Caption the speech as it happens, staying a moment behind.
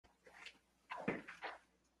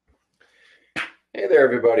Hey there,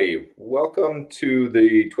 everybody. Welcome to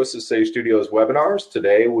the Twisted Sage Studios webinars.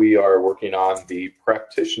 Today we are working on the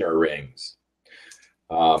Practitioner rings.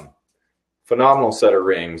 Um, Phenomenal set of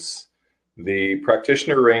rings. The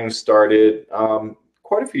Practitioner rings started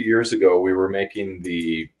quite a few years ago. We were making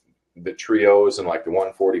the trios and like the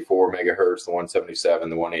 144 megahertz, the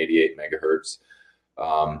 177, the 188 megahertz.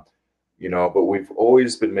 But we've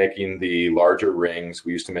always been making the larger rings.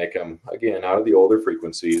 We used to make them, again, out of the older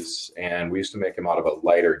frequencies, and we used to make them out of a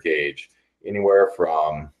lighter gauge, anywhere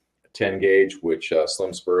from 10 gauge, which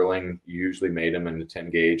Slim Sperling usually made them in the 10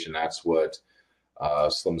 gauge, and that's what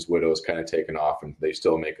Slim's Widow's kind of taken off, and they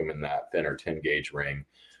still make them in that thinner 10 gauge ring.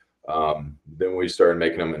 Then we started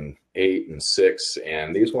making them in 8 and 6,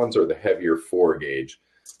 and these ones are the heavier 4 gauge.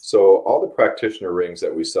 So all the Practitioner rings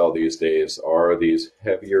that we sell these days are these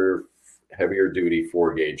heavier duty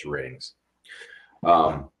 4 gauge rings.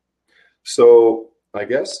 So I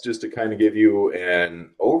guess just to kind of give you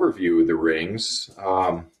an overview of the rings,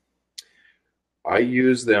 I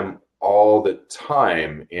use them all the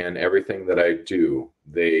time in everything that I do.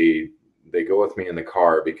 They go with me in the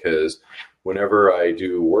car because whenever I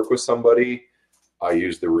do work with somebody, I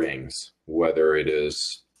use the rings, whether it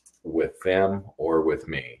is with them or with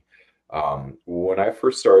me. When I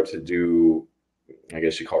first started to do, I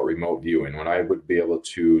guess you call it remote viewing, when I would be able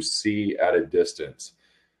to see at a distance,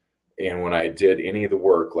 and when I did any of the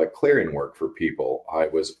work, like clearing work for people, I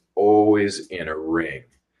was always in a ring.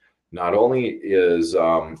 Not only is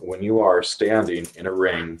when you are standing in a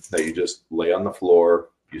ring that you just lay on the floor,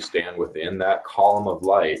 you stand within that column of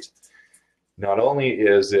light, not only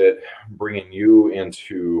is it bringing you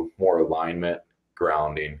into more alignment,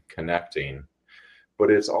 grounding, connecting,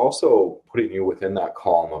 but it's also putting you within that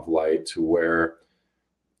column of light to where,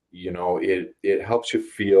 it helps you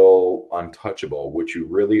feel untouchable, which you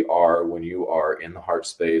really are when you are in the heart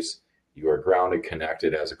space. You are grounded,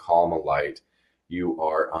 connected as a column of light. You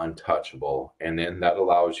are untouchable. And then that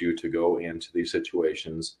allows you to go into these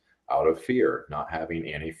situations out of fear, not having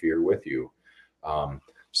any fear with you.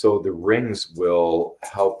 So the rings will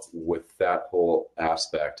help with that whole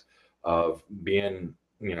aspect of being,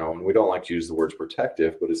 and we don't like to use the words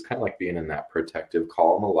protective, but it's kind of like being in that protective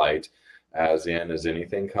column of light, as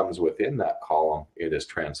anything comes within that column, it is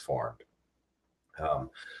transformed.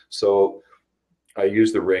 So I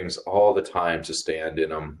use the rings all the time to stand in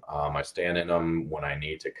them. I stand in them when I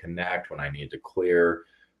need to connect, when I need to clear,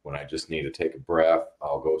 when I just need to take a breath,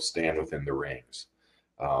 I'll go stand within the rings.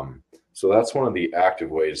 So that's one of the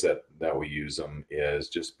active ways that we use them, is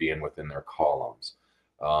just being within their columns.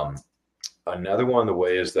 Another one of the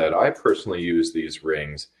ways that I personally use these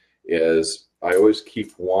rings is I always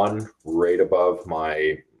keep one right above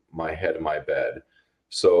my head of my bed.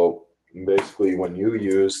 So basically, when you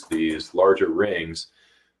use these larger rings,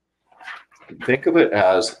 think of it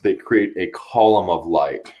as they create a column of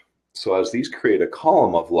light. So as these create a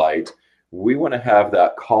column of light, we want to have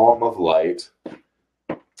that column of light,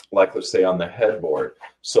 like let's say on the headboard.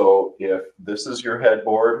 So if this is your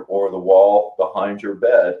headboard or the wall behind your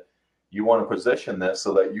bed, you want to position this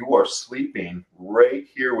so that you are sleeping right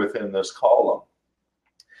here within this column.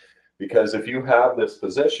 Because if you have this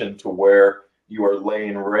position to where you are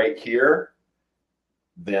laying right here,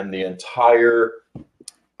 then the entire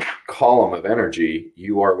column of energy,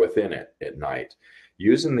 you are within it at night.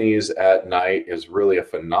 Using these at night is really a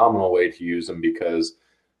phenomenal way to use them, because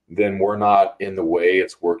then we're not in the way.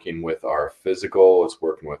 It's working with our physical, it's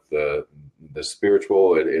working with the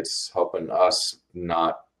spiritual, it's helping us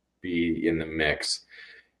not be in the mix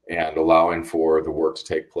and allowing for the work to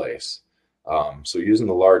take place. So using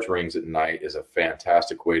the large rings at night is a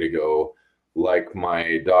fantastic way to go. Like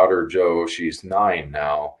my daughter Jo, she's 9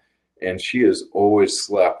 now, and she has always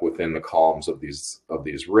slept within the columns of these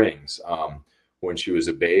rings. When she was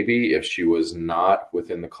a baby, if she was not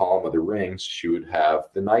within the column of the rings, she would have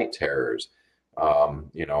the night terrors.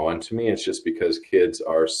 And to me, it's just because kids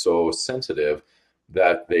are so sensitive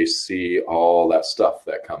that they see all that stuff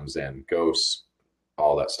that comes in, ghosts,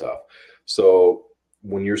 all that stuff. So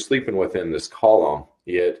when you're sleeping within this column,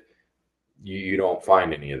 you don't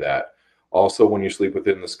find any of that. Also, when you sleep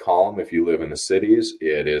within this column, if you live in the cities,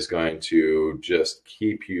 it is going to just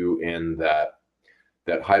keep you in that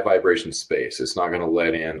high vibration space. It's not going to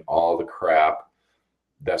let in all the crap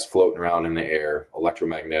that's floating around in the air,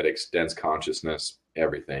 electromagnetics, dense consciousness,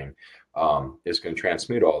 everything. It's going to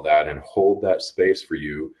transmute all that and hold that space for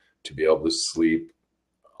you to be able to sleep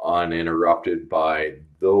uninterrupted by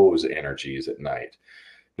those energies at night.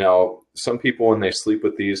 Now, some people, when they sleep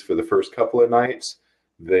with these for the first couple of nights,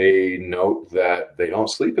 they note that they don't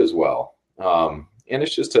sleep as well. And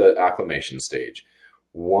it's just an acclimation stage.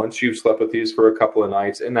 Once you've slept with these for a couple of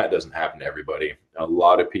nights, and that doesn't happen to everybody, a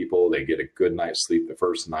lot of people, they get a good night's sleep the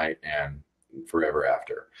first night and forever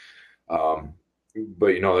after. But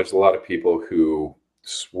you know, there's a lot of people who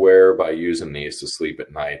swear by using these to sleep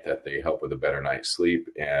at night that they help with a better night's sleep,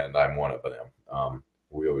 and I'm one of them.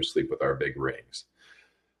 We always sleep with our big rings.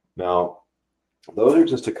 Now, those are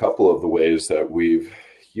just a couple of the ways that we've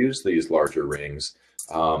used these larger rings.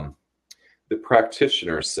 The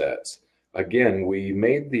practitioner sets. Again, we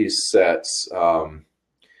made these sets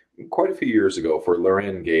quite a few years ago for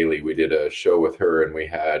Lorraine Gailey. We did a show with her, and we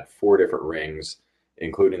had 4 different rings,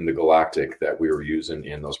 including the galactic, that we were using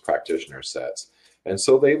in those practitioner sets. And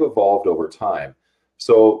so they've evolved over time.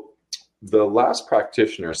 So the last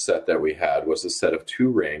practitioner set that we had was a set of 2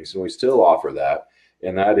 rings, and we still offer that,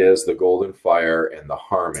 and that is the Golden Fire and the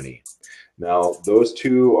Harmony. Now, those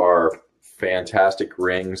 2 are fantastic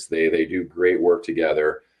rings. They do great work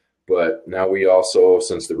together. But now we also,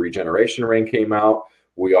 since the regeneration ring came out,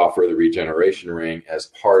 we offer the regeneration ring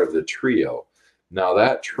as part of the trio. Now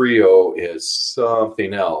that trio is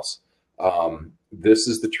something else. This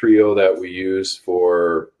is the trio that we use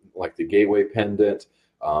for like the gateway pendant.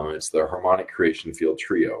 It's the harmonic creation field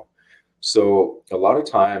trio. So a lot of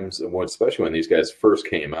times, especially when these guys first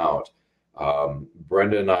came out,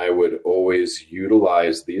 Brenda and I would always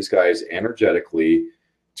utilize these guys energetically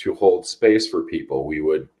to hold space for people. We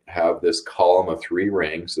would have this column of 3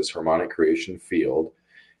 rings, this harmonic creation field,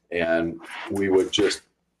 and we would just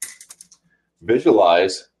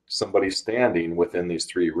visualize somebody standing within these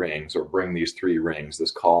 3 rings, or bring these 3 rings,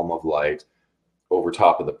 this column of light, over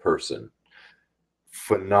top of the person.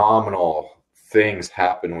 Phenomenal things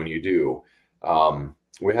happen when you do.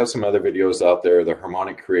 We have some other videos out there, the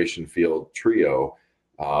harmonic creation field trio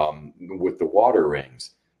with the water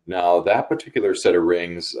rings. Now that particular set of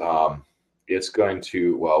rings, it's going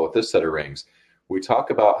to, well, with this set of rings, we talk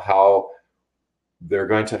about how they're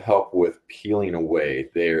going to help with peeling away.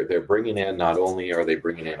 They're bringing in, not only are they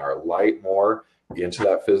bringing in our light more into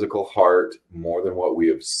that physical heart, more than what we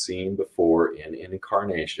have seen before in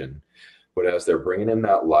incarnation, but as they're bringing in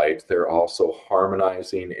that light, they're also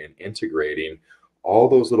harmonizing and integrating all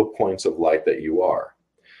those little points of light that you are.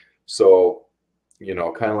 So, you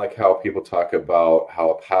know, kind of like how people talk about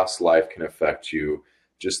how a past life can affect you,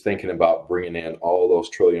 just thinking about bringing in all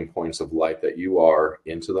those trillion points of light that you are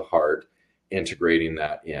into the heart, integrating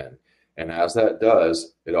that in. And as that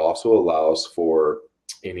does, it also allows for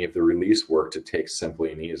any of the release work to take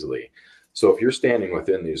simply and easily. So if you're standing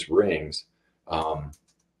within these rings,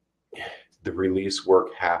 the release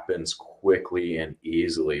work happens quickly and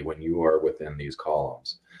easily when you are within these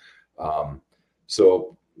columns.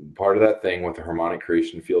 So part of that thing with the harmonic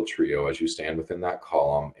creation field trio, as you stand within that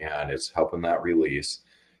column and it's helping that release,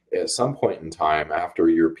 at some point in time, after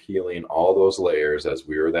you're peeling all those layers, as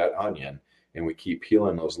we are that onion, and we keep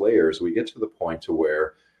peeling those layers, we get to the point to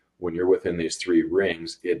where when you're within these 3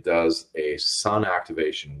 rings, it does a sun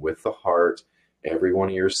activation with the heart. Every one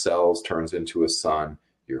of your cells turns into a sun.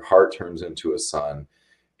 Your heart turns into a sun.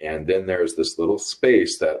 And then there's this little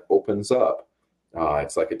space that opens up.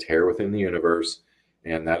 It's like a tear within the universe.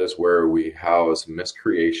 And that is where we house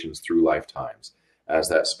miscreations through lifetimes. As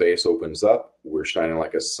that space opens up, we're shining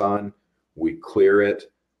like a sun. We clear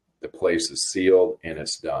it. The place is sealed and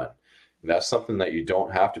it's done. And that's something that you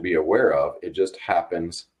don't have to be aware of. It just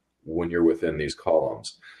happens when you're within these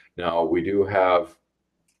columns. Now, we do have,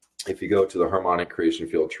 if you go to the harmonic creation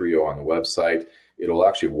field trio on the website, it'll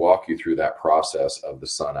actually walk you through that process of the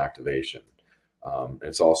sun activation.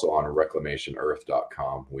 It's also on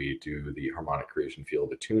reclamationearth.com. We do the harmonic creation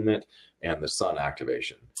field attunement and the sun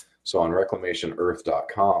activation. So on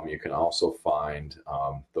reclamationearth.com, you can also find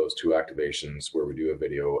those 2 activations where we do a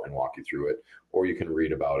video and walk you through it, or you can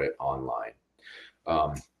read about it online.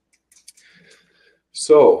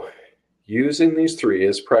 So using these 3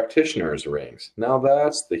 as practitioners' rings. Now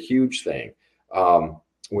that's the huge thing.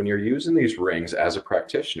 When you're using these rings as a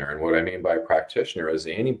practitioner, and what I mean by practitioner is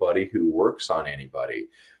anybody who works on anybody,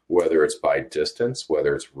 whether it's by distance,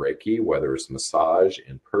 whether it's Reiki, whether it's massage,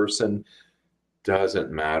 in person,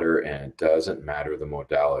 doesn't matter, and it doesn't matter the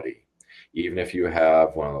modality. Even if you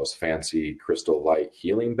have one of those fancy crystal light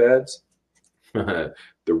healing beds, the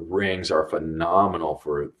rings are phenomenal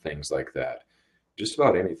for things like that. Just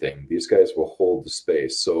about anything. These guys will hold the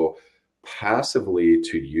space. So passively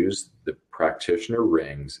to use the practitioner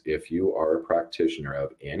rings, if you are a practitioner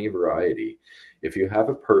of any variety, if you have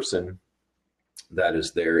a person that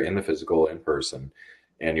is there in the physical in person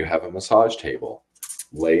and you have a massage table,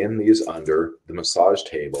 lay in these under the massage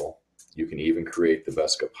table. You can even create the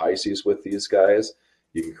Vesica Pisces with these guys.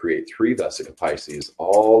 You can create 3 Vesica Pisces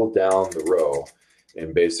all down the row,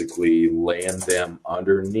 and basically laying them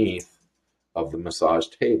underneath of the massage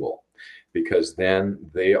table, because then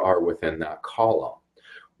they are within that column.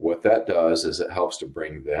 What that does is it helps to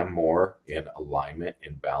bring them more in alignment,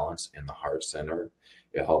 in balance in the heart center.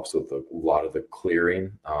 It helps with a lot of the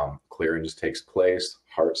clearing. Clearing just takes place,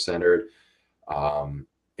 heart centered,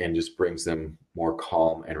 and just brings them more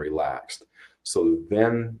calm and relaxed. So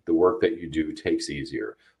then the work that you do takes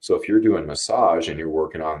easier. So if you're doing massage and you're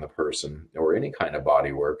working on the person or any kind of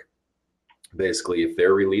body work, basically if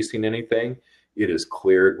they're releasing anything, it is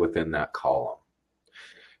cleared within that column.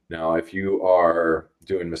 Now, if you are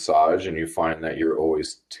doing massage and you find that you're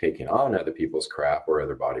always taking on other people's crap or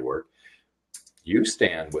other body work, you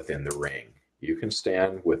stand within the ring. You can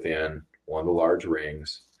stand within one of the large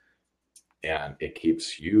rings, and it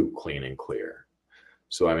keeps you clean and clear.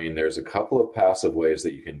 So, I mean, there's a couple of passive ways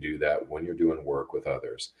that you can do that when you're doing work with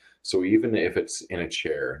others. So even if it's in a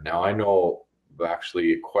chair. Now, I know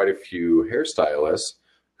actually quite a few hairstylists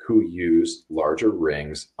who use larger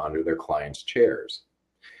rings under their clients' chairs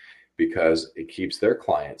because it keeps their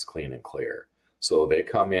clients clean and clear. So they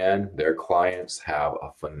come in, their clients have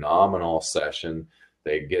a phenomenal session,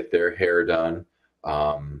 they get their hair done,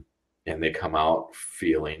 and they come out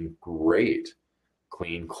feeling great.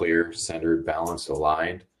 Clean, clear, centered, balanced,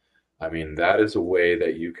 aligned. I mean, that is a way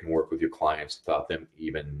that you can work with your clients without them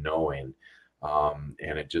even knowing.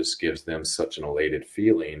 And it just gives them such an elated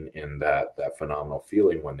feeling in that phenomenal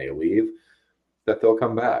feeling when they leave that they'll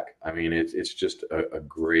come back. I mean, it's just a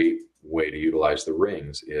great way to utilize the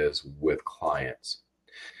rings is with clients.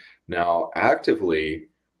 Now, actively,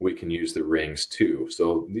 we can use the rings too.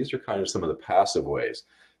 So these are kind of some of the passive ways.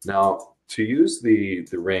 Now, to use the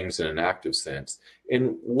rings in an active sense,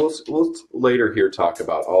 and we'll later here talk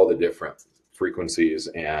about all the different frequencies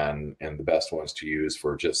and the best ones to use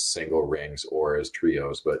for just single rings or as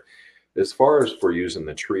trios. But as far as for using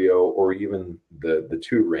the trio or even the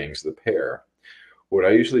two rings, the pair, what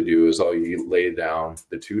I usually do is I'll lay down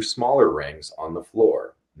the two smaller rings on the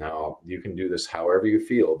floor. Now, you can do this however you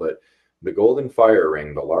feel, but the Golden Fire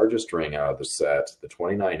ring, the largest ring out of the set, the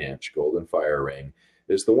 29-inch Golden Fire ring,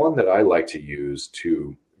 is the one that I like to use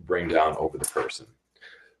to bring down over the person.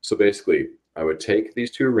 So basically, I would take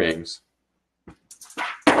these two rings,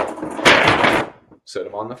 set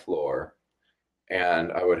them on the floor,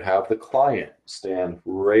 and I would have the client stand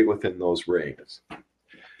right within those rings.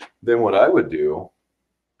 Then what I would do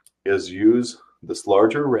is use this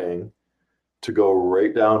larger ring to go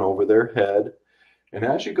right down over their head. And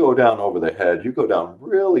as you go down over the head, you go down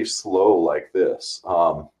really slow like this.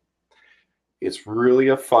 It's really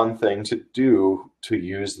a fun thing to do, to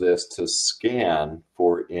use this to scan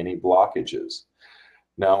for any blockages.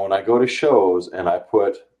 Now, when I go to shows and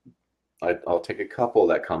I'll take a couple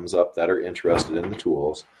that comes up that are interested in the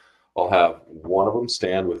tools. I'll have one of them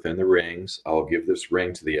stand within the rings. I'll give this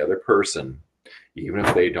ring to the other person, even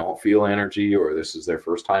if they don't feel energy or this is their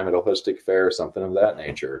first time at a holistic fair or something of that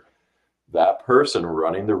nature. That person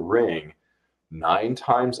running the ring, 9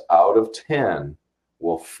 times out of 10,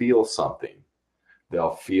 will feel something.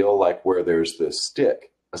 They'll feel like where there's this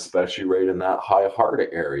stick, especially right in that high heart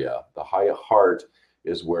area. The high heart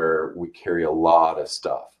is where we carry a lot of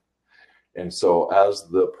stuff. And so as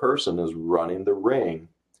the person is running the ring,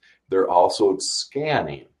 they're also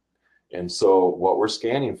scanning. And so what we're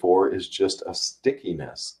scanning for is just a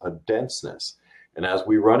stickiness, a denseness. And as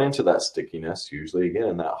we run into that stickiness, usually again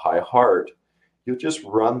in that high heart, you'll just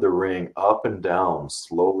run the ring up and down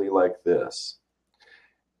slowly like this.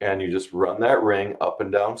 And you just run that ring up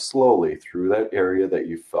and down slowly through that area that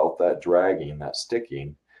you felt that dragging, that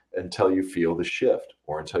sticking, until you feel the shift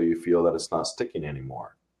or until you feel that it's not sticking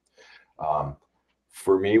anymore.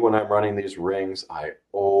 For me, when I'm running these rings, I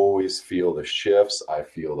always feel the shifts. I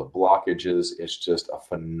feel the blockages. It's just a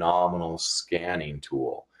phenomenal scanning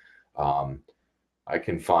tool. I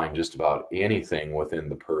can find just about anything within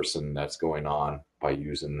the person that's going on by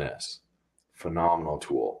using this. Phenomenal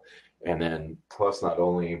tool. And then plus not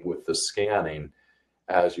only with the scanning,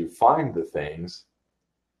 as you find the things,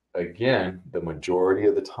 again, the majority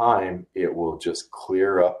of the time, it will just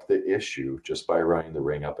clear up the issue just by running the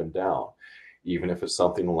ring up and down. Even if it's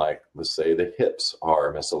something like, let's say the hips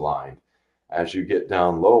are misaligned. As you get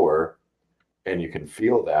down lower and you can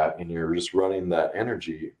feel that and you're just running that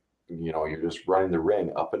energy, you're just running the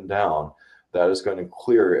ring up and down, that is going to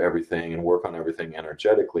clear everything and work on everything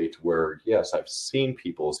energetically to where, yes, I've seen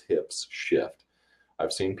people's hips shift.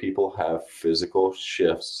 I've seen people have physical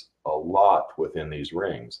shifts a lot within these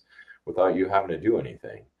rings without you having to do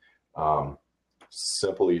anything.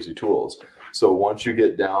 Simple, easy tools. So once you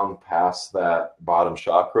get down past that bottom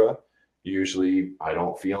chakra, Usually I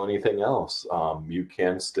don't feel anything else. You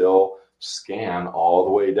can still scan all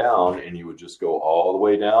the way down, and you would just go all the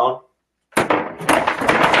way down,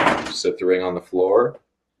 set the ring on the floor,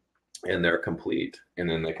 and they're complete. And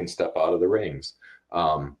then they can step out of the rings.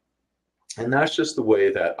 And that's just the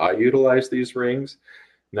way that I utilize these rings.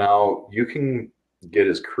 Now, you can get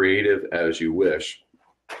as creative as you wish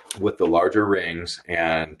with the larger rings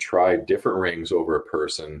and try different rings over a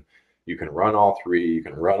person. You can run all three, you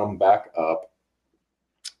can run them back up.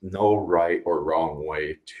 No right or wrong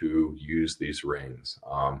way to use these rings.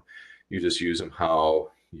 You just use them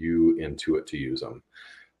how you intuit to use them.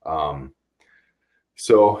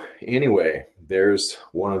 So anyway, there's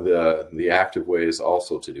one of the active ways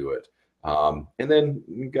also to do it. And then,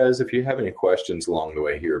 you guys, if you have any questions along the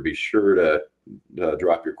way here, be sure to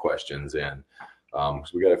drop your questions in.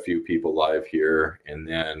 Because we got a few people live here, and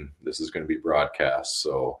then this is going to be broadcast.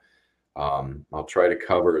 So I'll try to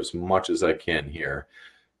cover as much as I can here.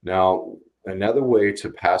 Now, another way to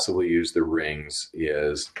passively use the rings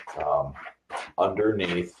is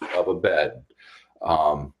underneath of a bed,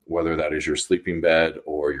 whether that is your sleeping bed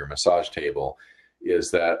or your massage table,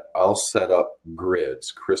 is that I'll set up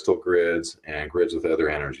grids, crystal grids, and grids with other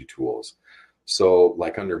energy tools. So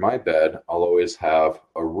like under my bed, I'll always have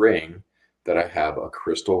a ring that I have a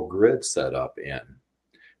crystal grid set up in,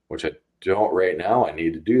 which I don't right now. I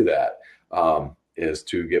need to do that, is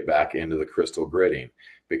to get back into the crystal gridding.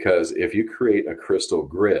 Because if you create a crystal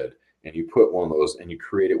grid and you put one of those and you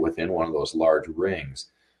create it within one of those large rings,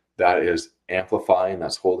 that is amplifying,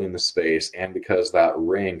 that's holding the space. And because that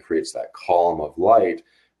ring creates that column of light,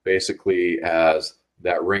 basically as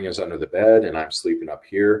that ring is under the bed and I'm sleeping up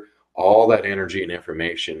here, all that energy and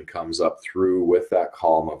information comes up through with that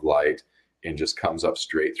column of light and just comes up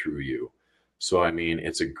straight through you. So, I mean,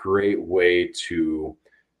 it's a great way to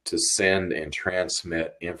send and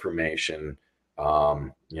transmit information,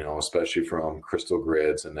 especially from crystal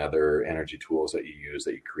grids and other energy tools that you use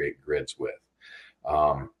that you create grids with.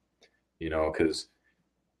 Because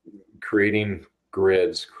creating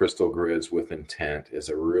grids, crystal grids with intent is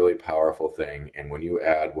a really powerful thing. And when you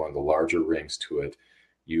add one of the larger rings to it,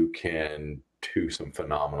 you can do some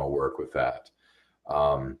phenomenal work with that.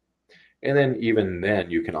 And then even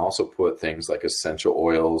then, you can also put things like essential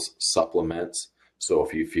oils, supplements. So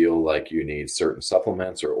if you feel like you need certain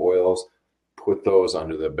supplements or oils, put those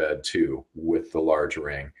under the bed too with the large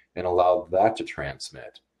ring and allow that to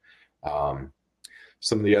transmit.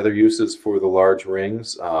 Some of the other uses for the large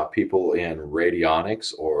rings, people in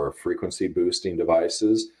radionics or frequency boosting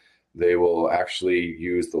devices, they will actually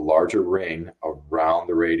use the larger ring around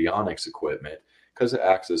the radionics equipment because it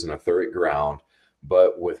acts as an etheric ground.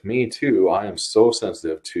 But with me too, I am so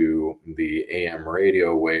sensitive to the AM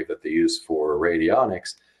radio wave that they use for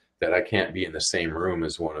radionics that I can't be in the same room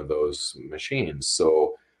as one of those machines.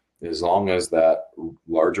 So as long as that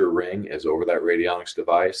larger ring is over that radionics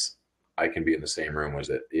device, I can be in the same room as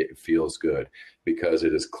it. It feels good because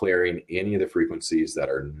it is clearing any of the frequencies that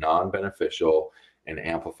are non-beneficial and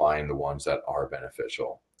amplifying the ones that are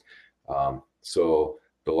beneficial. So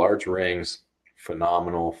the large rings,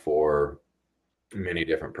 phenomenal for many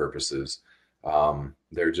different purposes.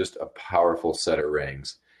 They're just a powerful set of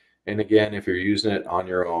rings. And again, if you're using it on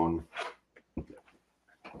your own,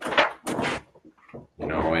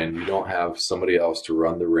 and you don't have somebody else to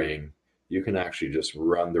run the ring, you can actually just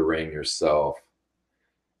run the ring yourself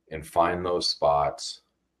and find those spots.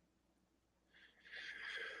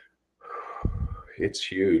 It's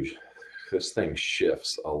huge. This thing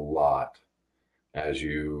shifts a lot. As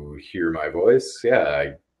you hear my voice, yeah,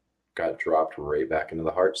 I got dropped right back into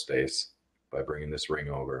the heart space by bringing this ring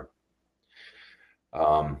over.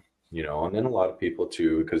 And then a lot of people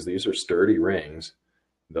too, because these are sturdy rings,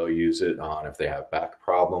 they'll use it on if they have back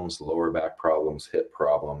problems, lower back problems, hip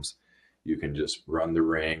problems. You can just run the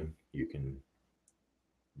ring. You can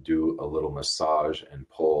do a little massage and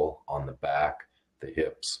pull on the back, the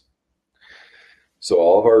hips. So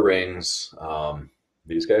all of our rings,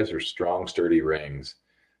 these guys are strong, sturdy rings,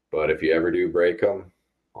 but if you ever do break them,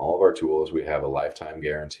 all of our tools, we have a lifetime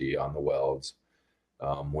guarantee on the welds.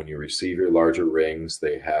 When you receive your larger rings,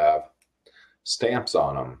 they have stamps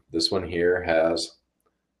on them. This one here has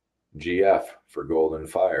GF for golden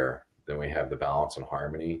fire. Then we have the balance and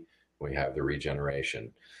harmony. We have the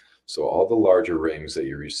regeneration. So all the larger rings that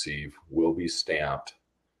you receive will be stamped,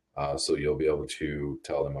 so you'll be able to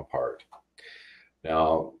tell them apart.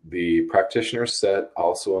 Now, the Practitioner set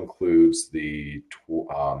also includes the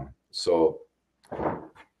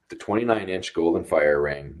 29-inch golden fire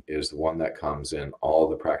ring is the one that comes in all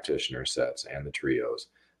the Practitioner sets and the trios.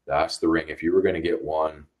 That's the ring. If you were going to get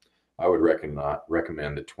one, I would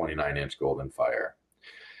recommend the 29-inch Golden Fire.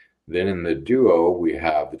 Then in the Duo, we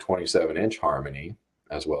have the 27-inch Harmony,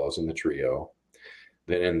 as well as in the Trio.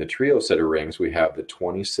 Then in the Trio set of rings, we have the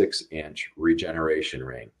 26-inch Regeneration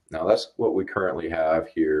ring. Now that's what we currently have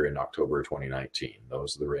here in October 2019.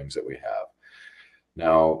 Those are the rings that we have.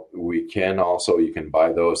 Now you can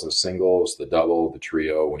buy those in singles, the double, the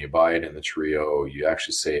Trio. When you buy it in the Trio, you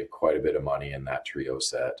actually save quite a bit of money in that Trio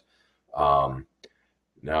set.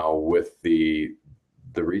 Now with the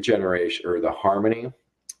Regeneration, or the Harmony,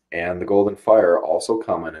 and the Golden Fire also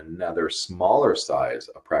come in another smaller size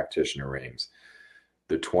of Practitioner rings,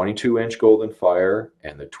 the 22-inch Golden Fire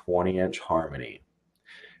and the 20-inch Harmony.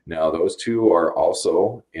 Now those two are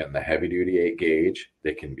also in the heavy-duty 8-gauge.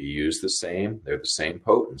 They can be used the same. They're the same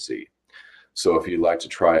potency. So if you'd like to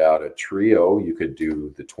try out a Trio, you could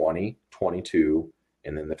do the 20, 22,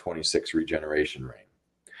 and then the 26 Regeneration ring.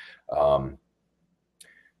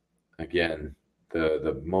 Again,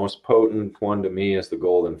 the most potent one to me is the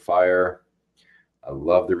Golden Fire. I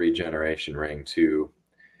love the Regeneration ring too.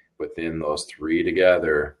 Within those three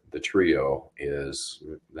together, the Trio is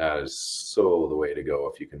so the way to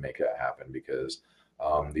go if you can make that happen, because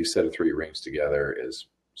these set of three rings together is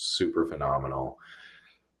super phenomenal.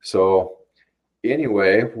 So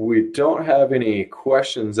anyway, we don't have any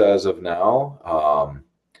questions as of now.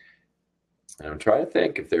 And I'm trying to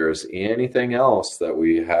think if there's anything else that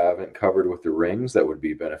we haven't covered with the rings that would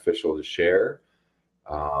be beneficial to share.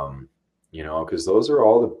 You know, because those are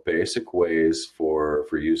all the basic ways for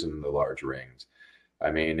using the large rings. I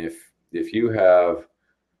mean, if you have,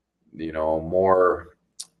 you know, more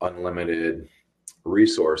unlimited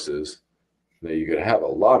resources, that you could have a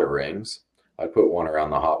lot of rings. I'd put one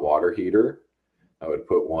around the hot water heater. I would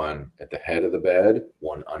put one at the head of the bed,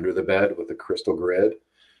 one under the bed with a crystal grid.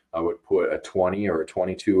 I would put a 20 or a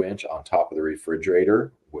 22-inch on top of the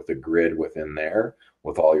refrigerator with a grid within there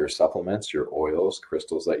with all your supplements, your oils,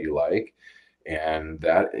 crystals that you like. And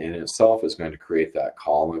that in itself is going to create that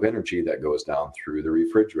column of energy that goes down through the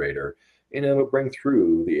refrigerator, and it'll bring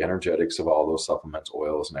through the energetics of all those supplements,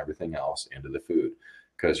 oils, and everything else into the food,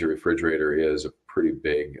 because your refrigerator is a pretty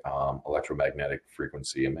big electromagnetic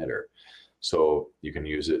frequency emitter. So you can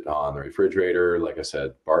use it on the refrigerator. Like I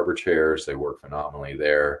said, barber chairs, they work phenomenally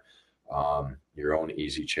there. Your own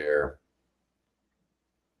easy chair.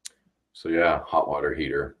 So yeah, hot water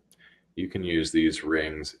heater. You can use these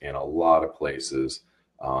rings in a lot of places.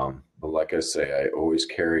 But like I say, I always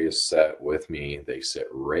carry a set with me. They sit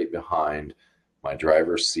right behind my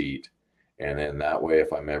driver's seat. And then that way,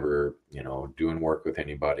 if I'm ever, you know, doing work with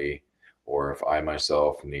anybody, or if I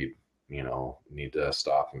myself need to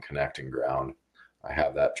stop and connect and ground, I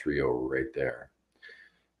have that Trio right there.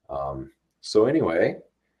 So anyway,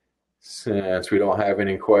 since we don't have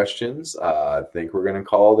any questions, I think we're going to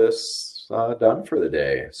call this done for the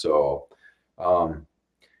day. So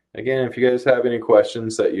again, if you guys have any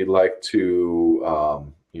questions that you'd like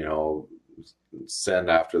to, send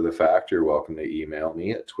after the fact, you're welcome to email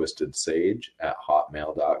me at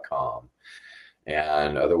twistedsage@hotmail.com.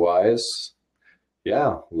 And otherwise,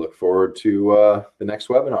 yeah, look forward to the next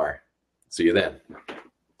webinar. See you then.